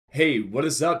Hey, what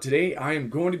is up? Today I am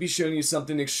going to be showing you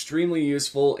something extremely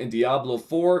useful in Diablo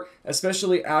 4,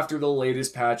 especially after the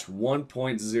latest patch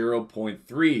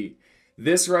 1.0.3.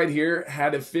 This right here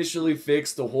had officially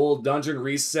fixed the whole dungeon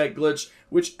reset glitch,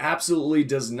 which absolutely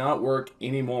does not work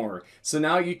anymore. So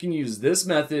now you can use this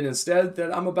method instead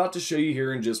that I'm about to show you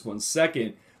here in just 1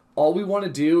 second. All we want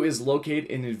to do is locate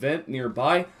an event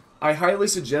nearby. I highly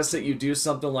suggest that you do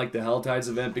something like the Helltides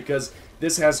event because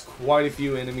this has quite a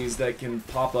few enemies that can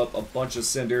pop up a bunch of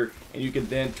cinder, and you can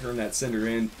then turn that cinder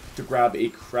in to grab a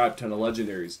crap ton of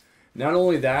legendaries. Not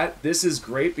only that, this is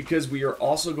great because we are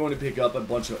also going to pick up a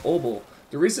bunch of obol.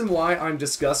 The reason why I'm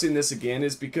discussing this again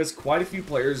is because quite a few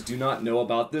players do not know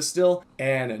about this still.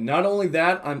 And not only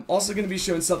that, I'm also going to be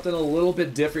showing something a little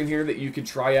bit different here that you can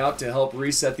try out to help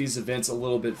reset these events a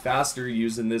little bit faster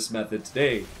using this method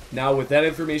today. Now, with that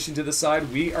information to the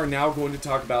side, we are now going to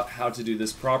talk about how to do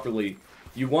this properly.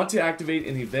 You want to activate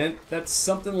an event that's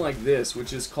something like this,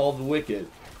 which is called the Wicked.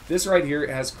 This right here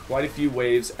has quite a few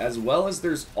waves, as well as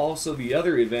there's also the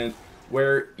other event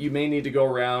where you may need to go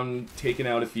around taking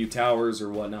out a few towers or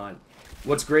whatnot.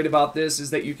 What's great about this is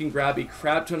that you can grab a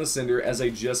crap ton of cinder, as I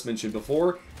just mentioned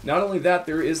before. Not only that,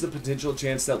 there is the potential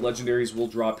chance that legendaries will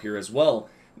drop here as well.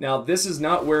 Now, this is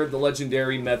not where the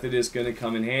legendary method is going to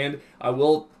come in hand. I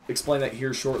will explain that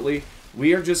here shortly.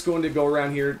 We are just going to go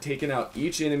around here taking out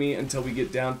each enemy until we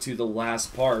get down to the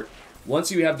last part.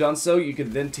 Once you have done so, you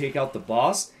can then take out the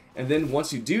boss, and then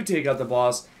once you do take out the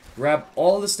boss, grab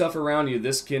all the stuff around you.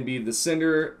 This can be the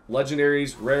cinder,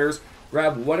 legendaries, rares.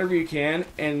 Grab whatever you can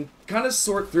and kind of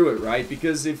sort through it, right?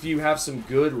 Because if you have some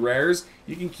good rares,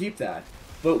 you can keep that.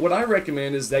 But what I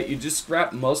recommend is that you just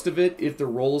scrap most of it if the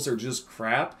rolls are just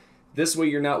crap. This way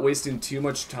you're not wasting too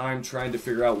much time trying to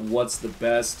figure out what's the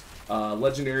best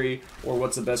legendary or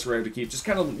what's the best rare to keep. Just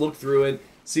kind of look through it,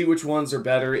 see which ones are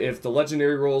better. If the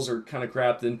legendary rolls are kind of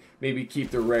crap, then maybe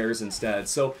keep the rares instead.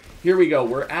 So here we go.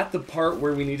 We're at the part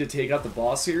where we need to take out the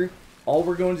boss here. All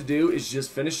we're going to do is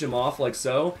just finish him off like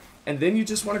so, and then you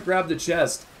just want to grab the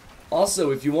chest.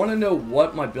 Also, if you want to know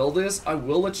what my build is, I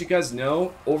will let you guys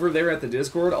know over there at the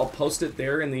Discord. I'll post it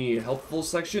there in the helpful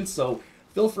section, so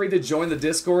feel free to join the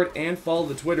Discord and follow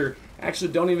the Twitter.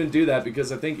 Actually, don't even do that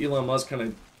because I think Elon Musk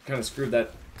kind of screwed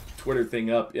that Twitter thing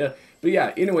up. Yeah, but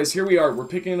yeah, anyways, here we are. We're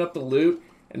picking up the loot,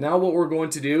 and now what we're going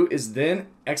to do is then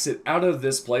exit out of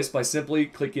this place by simply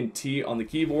clicking T on the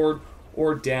keyboard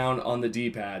or down on the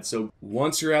D-pad. So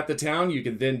once you're at the town, you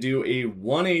can then do a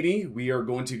 180. We are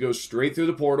going to go straight through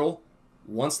the portal.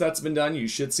 Once that's been done, you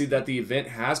should see that the event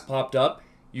has popped up.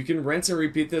 You can rinse and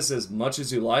repeat this as much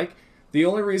as you like. The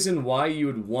only reason why you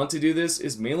would want to do this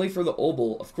is mainly for the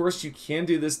obol. Of course, you can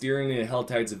do this during the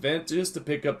Helltides event just to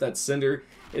pick up that cinder.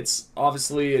 It's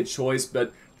obviously a choice,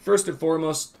 but first and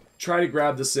foremost, try to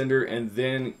grab the cinder and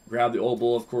then grab the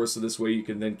obol, of course, so this way you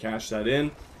can then cash that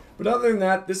in. But other than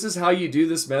that, this is how you do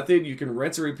this method. You can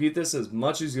rinse and repeat this as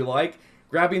much as you like,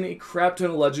 grabbing a crap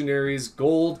ton of legendaries,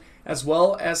 gold, as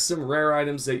well as some rare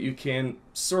items that you can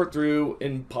sort through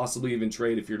and possibly even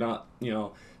trade if you're not,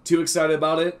 too excited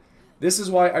about it. This is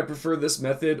why I prefer this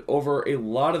method over a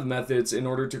lot of methods in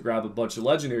order to grab a bunch of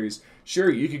legendaries.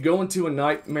 Sure, you could go into a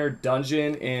nightmare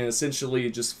dungeon and essentially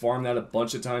just farm that a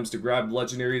bunch of times to grab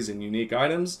legendaries and unique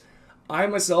items. I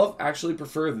myself actually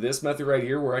prefer this method right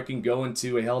here where I can go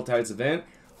into a Helltides event,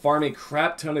 farm a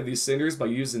crap ton of these cinders by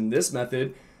using this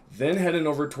method, then heading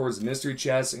over towards mystery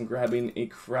chests and grabbing a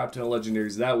crap ton of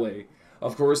legendaries that way.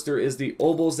 Of course, there is the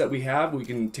obols that we have. We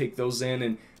can take those in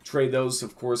and trade those,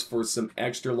 of course, for some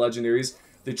extra legendaries.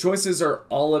 The choices are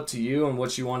all up to you on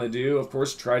what you want to do. Of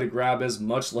course, try to grab as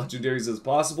much legendaries as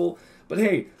possible. But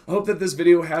hey, I hope that this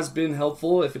video has been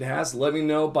helpful. If it has, let me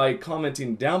know by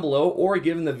commenting down below or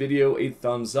giving the video a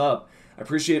thumbs up. I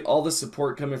appreciate all the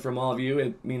support coming from all of you.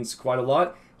 It means quite a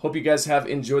lot. Hope you guys have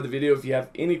enjoyed the video. If you have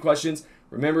any questions,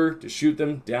 remember to shoot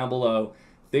them down below.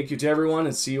 Thank you to everyone,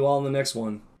 and see you all in the next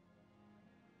one.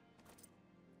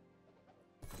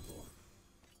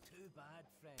 Too bad,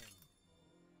 friend.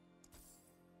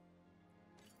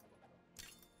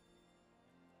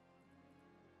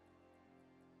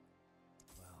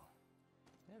 Well,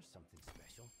 there's something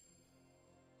special.